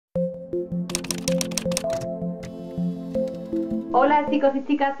Hola chicos y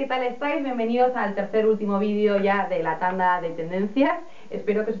chicas, ¿qué tal estáis? Bienvenidos al tercer último vídeo ya de la tanda de tendencias.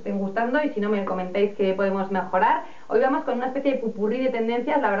 Espero que os estén gustando y si no me comentáis que podemos mejorar. Hoy vamos con una especie de pupurrí de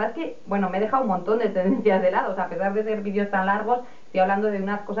tendencias. La verdad es que, bueno, me he dejado un montón de tendencias de lado. O sea, a pesar de ser vídeos tan largos, estoy hablando de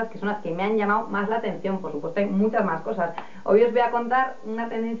unas cosas que son las que me han llamado más la atención. Por supuesto hay muchas más cosas. Hoy os voy a contar una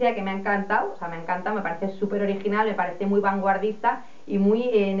tendencia que me ha encantado. O sea, me encanta, me parece súper original, me parece muy vanguardista y muy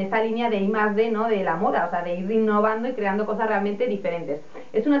en esa línea de I+D, ¿no? De la moda, o sea, de ir innovando y creando cosas realmente diferentes.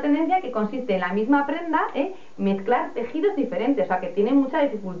 Es una tendencia que consiste en la misma prenda, mezclar tejidos diferentes, o sea, que tiene mucha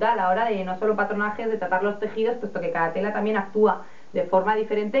dificultad a la hora de no solo patronajes, de tratar los tejidos, puesto que cada tela también actúa de forma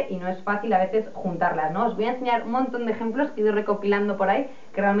diferente y no es fácil a veces juntarlas, ¿no? Os voy a enseñar un montón de ejemplos que he ido recopilando por ahí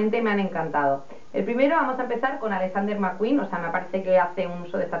que realmente me han encantado. El primero vamos a empezar con Alexander McQueen, o sea, me parece que hace un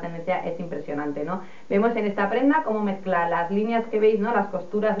uso de esta tendencia, es impresionante, ¿no? Vemos en esta prenda cómo mezcla las líneas que veis, ¿no? Las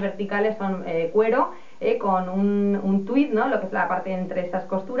costuras verticales son cuero, con un tweed, ¿no? Lo que es la parte entre esas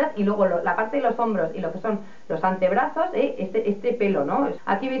costuras, y luego la parte de los hombros y lo que son los antebrazos, este pelo, ¿no?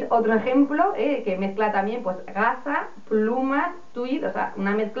 Aquí veis otro ejemplo, que mezcla también pues gasa, plumas, tweed, o sea,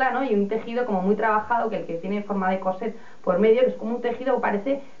 una mezcla, ¿no? Y un tejido como muy trabajado, que el que tiene forma de corset por medio, que es como un tejido que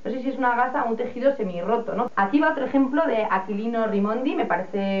parece, no sé si es una gasa o un tejido semi-roto, ¿no? Aquí va otro ejemplo de Aquilino Rimondi, me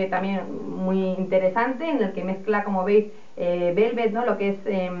parece también muy interesante, en el que mezcla, como veis, velvet, ¿no? Lo que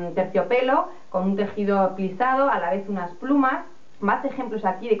es terciopelo, con un tejido plisado, a la vez unas plumas. Más ejemplos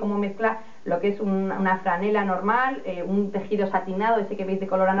aquí de cómo mezcla lo que es una franela normal, un tejido satinado, ese que veis de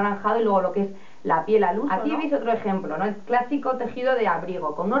color anaranjado, y luego lo que es la piel al uso. Aquí, ¿no? Veis otro ejemplo, ¿no? El clásico tejido de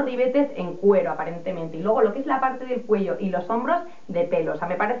abrigo, con unos ribetes en cuero aparentemente, y luego lo que es la parte del cuello y los hombros de pelo. O sea,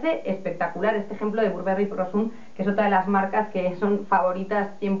 me parece espectacular este ejemplo de Burberry Prosum, que es otra de las marcas que son favoritas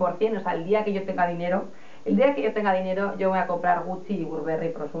 100%, o sea, el día que yo tenga dinero, yo voy a comprar Gucci y Burberry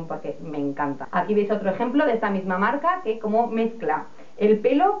Prosum porque me encanta. Aquí veis otro ejemplo de esta misma marca que como mezcla el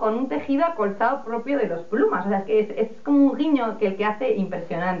pelo con un tejido acolchado propio de los plumas. O sea, es que es como un guiño que el que hace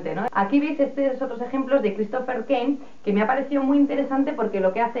impresionante, ¿no? Aquí veis estos otros ejemplos de Christopher Kane, que me ha parecido muy interesante porque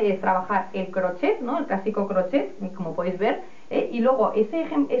lo que hace es trabajar el crochet, ¿no? El clásico crochet, como podéis ver, y luego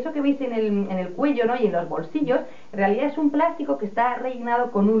eso que veis en el cuello, ¿no? Y en los bolsillos, en realidad es un plástico que está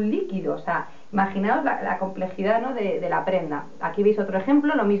rellenado con un líquido. O sea, imaginaos la complejidad, ¿no? de la prenda. Aquí veis otro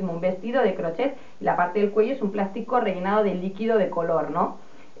ejemplo, lo mismo, un vestido de crochet, y la parte del cuello es un plástico rellenado de líquido de color, ¿no?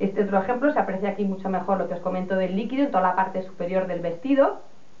 Este otro ejemplo se aprecia aquí mucho mejor lo que os comento del líquido en toda la parte superior del vestido.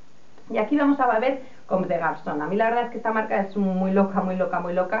 Y aquí vamos a ver Comme des Garçons. A mí la verdad es que esta marca es muy loca, muy loca,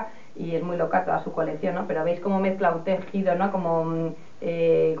 muy loca, y es muy loca toda su colección, ¿no? Pero veis cómo mezcla un tejido, ¿no? Como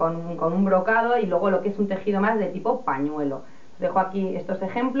con un brocado, y luego lo que es un tejido más de tipo pañuelo. Os dejo aquí estos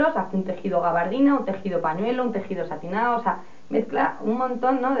ejemplos. Hace un tejido gabardina, un tejido pañuelo, un tejido satinado, o sea, mezcla un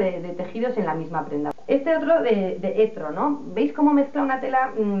montón, ¿no? de tejidos en la misma prenda. Este otro de Etro, ¿no? ¿Veis cómo mezcla una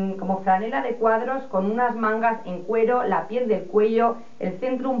tela como franela de cuadros con unas mangas en cuero, la piel del cuello, el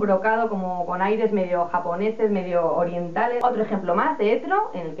centro un brocado como con aires medio japoneses, medio orientales? Otro ejemplo más de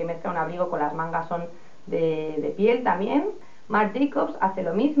Etro, en el que mezcla un abrigo con las mangas son de piel también. Marc Jacobs hace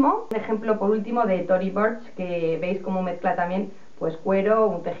lo mismo. Un ejemplo por último de Tory Burch, que veis cómo mezcla también pues cuero,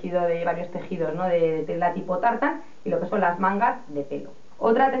 un tejido de varios tejidos, ¿no? de tela tipo tartan, y lo que son las mangas de pelo.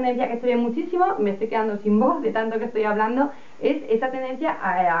 Otra tendencia que se ve muchísimo, me estoy quedando sin voz de tanto que estoy hablando, es esa tendencia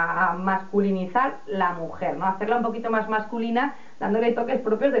a masculinizar la mujer, ¿no? Hacerla un poquito más masculina, dándole toques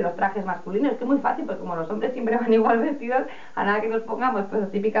propios de los trajes masculinos. Es que es muy fácil, porque como los hombres siempre van igual vestidos, a nada que nos pongamos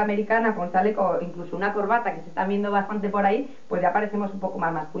pues típica americana con chaleco, incluso una corbata, que se están viendo bastante por ahí, pues ya parecemos un poco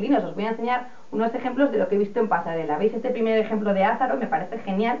más masculinos. Os voy a enseñar unos ejemplos de lo que he visto en pasarela. ¿Veis este primer ejemplo de Ázaro? Me parece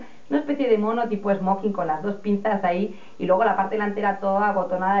genial, una especie de mono tipo smoking con las dos pinzas ahí, y luego la parte delantera toda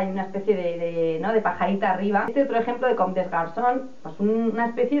abotonada y una especie de pajarita arriba. Este otro ejemplo de Comme des Garçons, pues una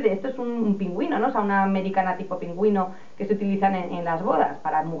especie de, esto es un pingüino, ¿no? O sea, una americana tipo pingüino que se utilizan en las bodas,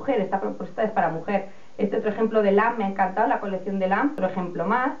 para mujer. Esta propuesta es para mujer. Este otro ejemplo de Lam, me ha encantado la colección de Lam. Otro ejemplo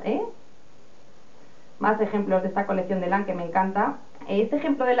más, más ejemplos de esta colección de Lam que me encanta. Este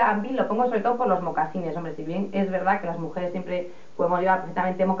ejemplo de la Ambil lo pongo sobre todo por los mocasines. Hombre, si bien es verdad que las mujeres siempre podemos llevar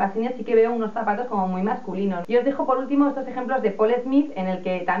perfectamente mocasines, sí que veo unos zapatos como muy masculinos. Y os dejo por último estos ejemplos de Paul Smith, en el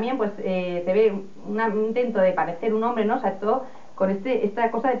que también pues se ve un intento de parecer un hombre, ¿no? O sea, todo con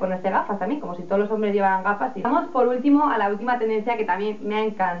esta cosa de ponerse gafas también, como si todos los hombres llevaran gafas. Y vamos por último a la última tendencia que también me ha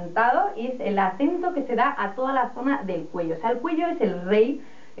encantado, y es el acento que se da a toda la zona del cuello. O sea, el cuello es el rey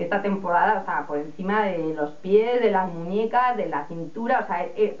esta temporada, o sea, por encima de los pies, de las muñecas, de la cintura. O sea,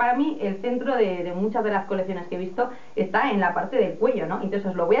 para mí el centro de muchas de las colecciones que he visto está en la parte del cuello, ¿no? Entonces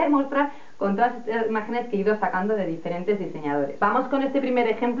os lo voy a demostrar con todas estas imágenes que he ido sacando de diferentes diseñadores. Vamos con este primer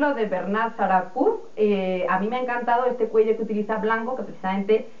ejemplo de Bernard Sarapour. A mí me ha encantado este cuello que utiliza blanco, que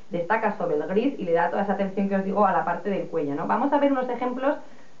precisamente destaca sobre el gris y le da toda esa atención que os digo a la parte del cuello, ¿no? Vamos a ver unos ejemplos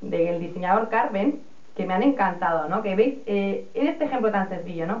del diseñador Carven que me han encantado, ¿no? Que veis, en este ejemplo tan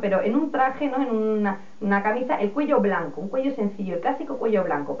sencillo, ¿no? Pero en un traje, ¿no? En una camisa, el cuello blanco, un cuello sencillo, el clásico cuello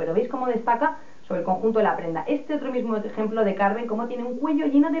blanco, pero veis cómo destaca sobre el conjunto de la prenda. Este otro mismo ejemplo de Carven, cómo tiene un cuello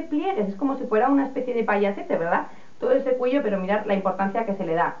lleno de pliegues, es como si fuera una especie de payasete, ¿verdad? Todo ese cuello, pero mirad la importancia que se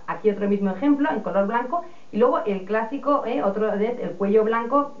le da. Aquí otro mismo ejemplo, en color blanco, y luego el clásico, otro vez, el cuello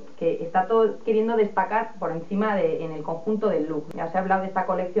blanco, que está todo queriendo destacar por encima en el conjunto del look. Ya os he hablado de esta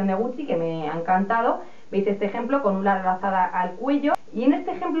colección de Gucci que me ha encantado. Veis este ejemplo con una lazada al cuello, y en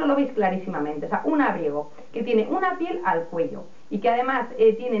este ejemplo lo veis clarísimamente, o sea, un abrigo que tiene una piel al cuello y que además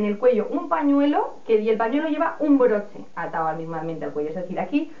tiene en el cuello un pañuelo y el pañuelo lleva un broche atado mismamente al cuello, es decir,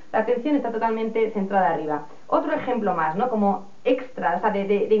 aquí la atención está totalmente centrada arriba. Otro ejemplo más, ¿no? Como extra, o sea,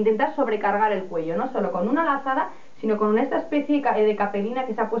 de intentar sobrecargar el cuello, no solo con una lazada, sino con esta especie de capelina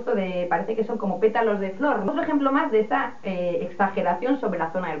que se ha puesto parece que son como pétalos de flor. Otro ejemplo más de esta exageración sobre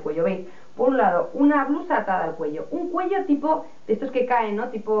la zona del cuello. Veis, por un lado, una blusa atada al cuello, un cuello tipo de estos que caen, ¿no?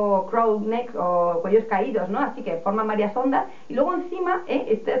 Tipo crow necks o cuellos caídos, ¿no? Así que forman varias ondas, y luego encima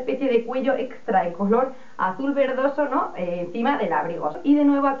esta especie de cuello extra en color azul verdoso, ¿no? Encima del abrigo. Y de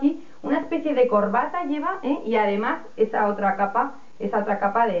nuevo aquí una especie de corbata lleva, y además esa otra capa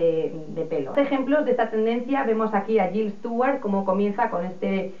de pelo. Ejemplos de esta tendencia, vemos aquí a Jill Stewart como comienza con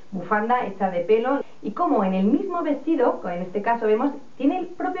este bufanda hecha de pelo, y como en el mismo vestido, en este caso vemos, tiene el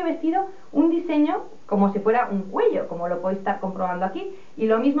propio vestido un diseño como si fuera un cuello, como lo podéis estar comprobando aquí, y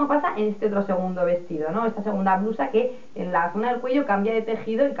lo mismo pasa en este otro segundo vestido, ¿no? Esta segunda blusa que en la zona del cuello cambia de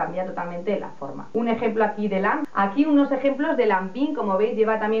tejido y cambia totalmente la forma. Un ejemplo aquí de lamp, aquí unos ejemplos de lampín, como veis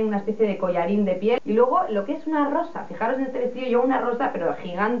lleva también una especie de collarín de piel, y luego lo que es una rosa, fijaros en este vestido lleva una rosa pero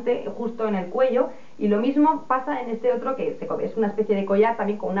gigante justo en el cuello, y lo mismo pasa en este otro que es una especie de collar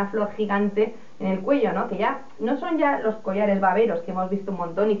también con una flor gigante en el cuello, ¿no? Que ya no son ya los collares baberos que hemos visto un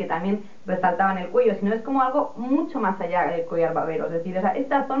montón y que también resaltaban el cuello, sino es como algo mucho más allá del collar babero, es decir, o sea,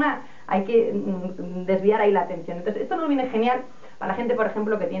 esta zona hay que desviar ahí la atención. Entonces esto nos viene genial para la gente, por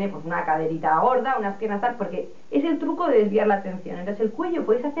ejemplo, que tiene pues una caderita gorda, unas piernas tal, porque es el truco de desviar la atención. Entonces el cuello,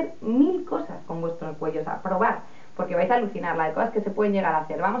 podéis hacer 1000 cosas con vuestro cuello, o sea, probar, porque vais a alucinar la de cosas que se pueden llegar a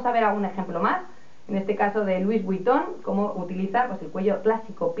hacer. Vamos a ver algún ejemplo más, en este caso de Louis Vuitton, cómo utilizar pues el cuello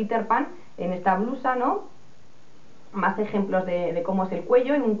clásico Peter Pan en esta blusa, ¿no? Más ejemplos de cómo es el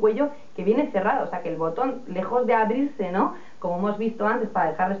cuello, en un cuello que viene cerrado, o sea que el botón, lejos de abrirse, ¿no? Como hemos visto antes, para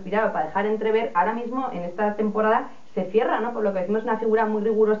dejar respirar o para dejar entrever, ahora mismo en esta temporada se cierra, ¿no? Por lo que decimos, una figura muy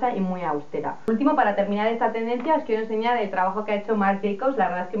rigurosa y muy austera. Por último, para terminar esta tendencia, os quiero enseñar el trabajo que ha hecho Marc Jacobs. La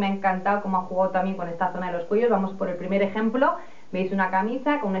verdad es que me ha encantado cómo ha jugado también con esta zona de los cuellos. Vamos por el primer ejemplo. Veis una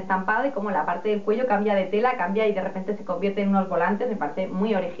camisa con un estampado y cómo la parte del cuello cambia de tela, cambia y de repente se convierte en unos volantes. Me parece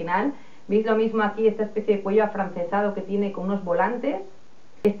muy original. Veis lo mismo aquí, esta especie de cuello afrancesado que tiene con unos volantes.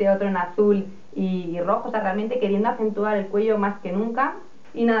 Este otro en azul y rojo, o sea, realmente queriendo acentuar el cuello más que nunca.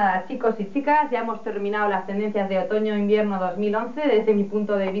 Y nada, chicos y chicas, ya hemos terminado las tendencias de otoño-invierno 2011. Desde mi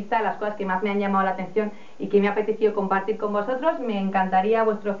punto de vista, las cosas que más me han llamado la atención y que me ha apetecido compartir con vosotros. Me encantaría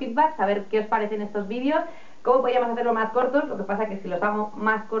vuestro feedback, saber qué os parecen estos vídeos, cómo podríamos hacerlo más cortos. Lo que pasa que si los hago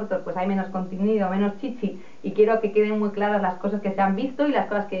más cortos, pues hay menos contenido, menos chichi, y quiero que queden muy claras las cosas que se han visto y las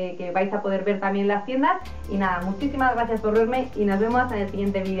cosas que vais a poder ver también en las tiendas. Y nada, muchísimas gracias por verme y nos vemos en el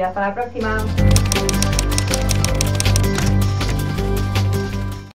siguiente vídeo. Hasta la próxima.